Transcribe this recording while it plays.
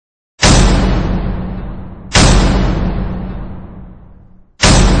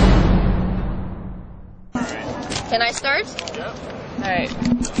Can I start? Yeah. Alright.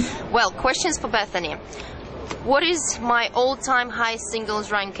 Well, questions for Bethany. What is my all-time high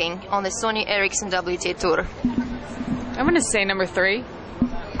singles ranking on the Sony Ericsson WTA Tour? I'm gonna say number 3.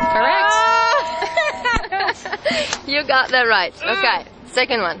 Correct. You got that right. Okay,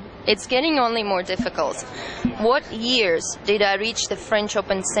 second one. It's getting only more difficult. What years did I reach the French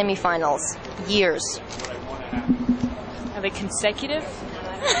Open semifinals? Years. Are they consecutive?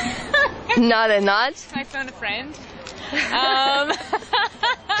 No, they're not. Can I phone a friend?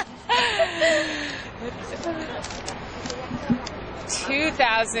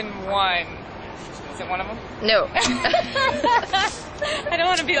 2001. Is it one of them? No. I don't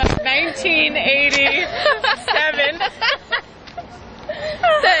want to be like 1987.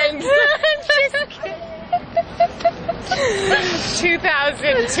 Thanks.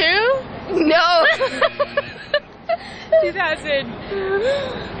 2002? No. 2000?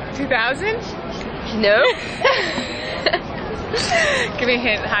 No. Give me a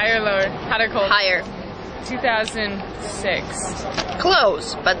hint. Higher or lower? Hot or cold? Higher. 2006.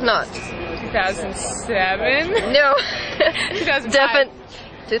 Close, but not. 2007? No. 2005.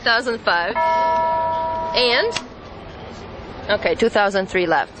 2005. And? Okay, 2003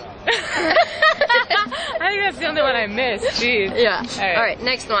 left. I think that's the only one I missed. Jeez. Yeah. All right.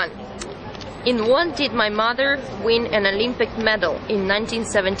 Next one. In what did my mother win an Olympic medal in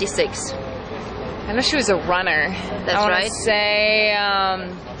 1976? I know she was a runner. That's I right. Say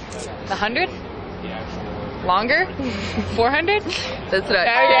the 100. Longer? 400. That's right.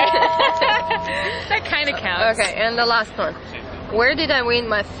 Okay. That kind of counts. Okay, and the last one. Where did I win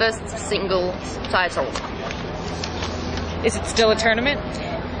my first single title? Is it still a tournament?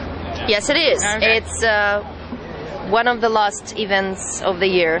 Yes, it is. Okay. It's one of the last events of the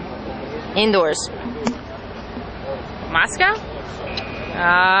year. Indoors. Moscow?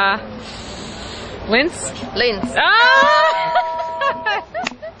 Linz? Linz.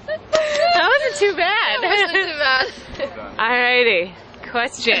 That wasn't too bad. That wasn't too bad. Alrighty.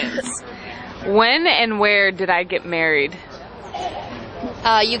 Questions. When and where did I get married?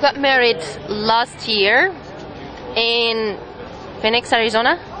 You got married last year in Phoenix,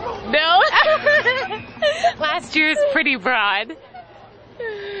 Arizona? No. Last year is pretty broad.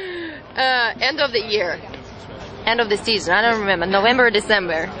 End of the year. End of the season. I don't remember. November or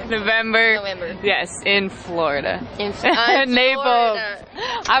December? November. Yes, in Florida. In Naples. Florida.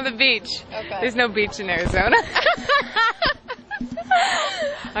 On the beach. Okay. There's no beach in Arizona.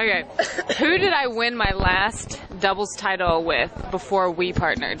 Okay. Who did I win my last doubles title with before we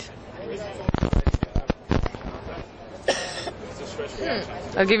partnered?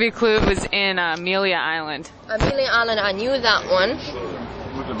 I'll give you a clue. It was in Amelia Island. Amelia Island, I knew that one.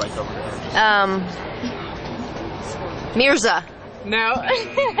 Mirza. No.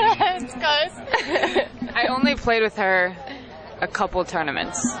 It's close. I only played with her a couple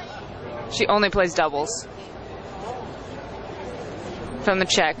tournaments. She only plays doubles. From the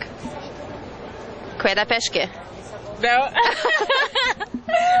Czech. Kveda Peške. No.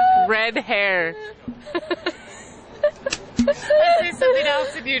 Red hair. I'd say something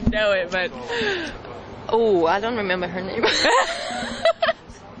else if you'd know it, but... Oh, I don't remember her name.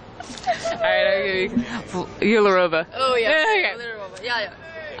 Alright, I'll give you Yularova. Oh, yeah. Okay. Yeah.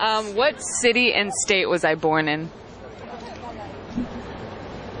 What city and state was I born in?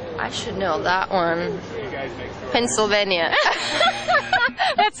 I should know that one. Pennsylvania.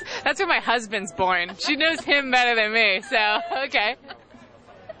 That's where my husband's born. She knows him better than me, so, okay.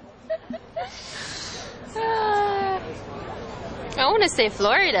 I want to say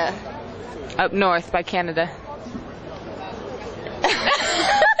Florida. Up north by Canada.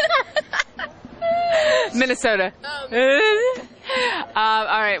 Minnesota.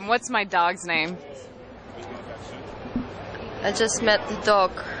 Alright, what's my dog's name? I just met the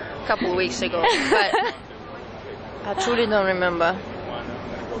dog a couple of weeks ago, but I truly don't remember.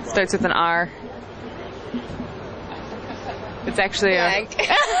 Starts with an R. It's actually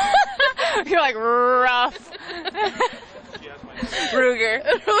you're like rough. Ruger.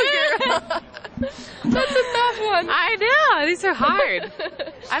 That's a tough one. I know, these are hard.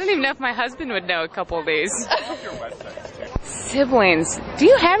 I don't even know if my husband would know a couple of these. Siblings. Do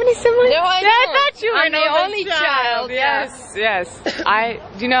you have any siblings? No, I don't. I thought you were I'm the only child. Yes, yes.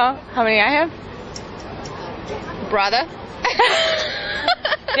 Do you know how many I have? Brother?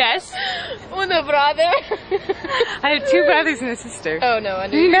 Yes. Uno brother. I had 2 brothers and a sister. Oh no, I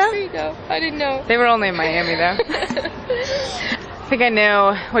didn't. Do you know? No, I didn't know. They were only in Miami though. I think I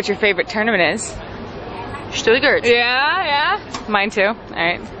know what your favorite tournament is. Stuttgart. Yeah. Mine too.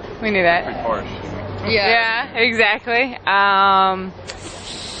 Alright. We knew that. Yeah, exactly.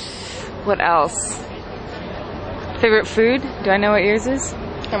 What else? Favorite food? Do I know what yours is?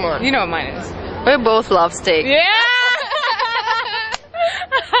 Come on. You know what mine is. We both love steak. Yeah!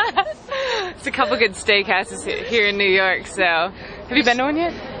 It's a couple good steakhouses here in New York, so. Have you been to one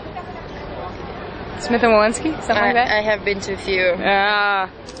yet? Smith & Wollensky? Something like that? I have been to a few.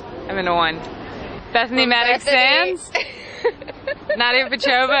 I've been to one. Bethany Maddox Sands? Nadia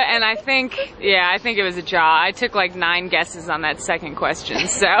Petrova, and I think it was a draw. I took like 9 guesses on that second question,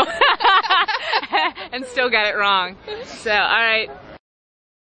 so. And still got it wrong. So, alright.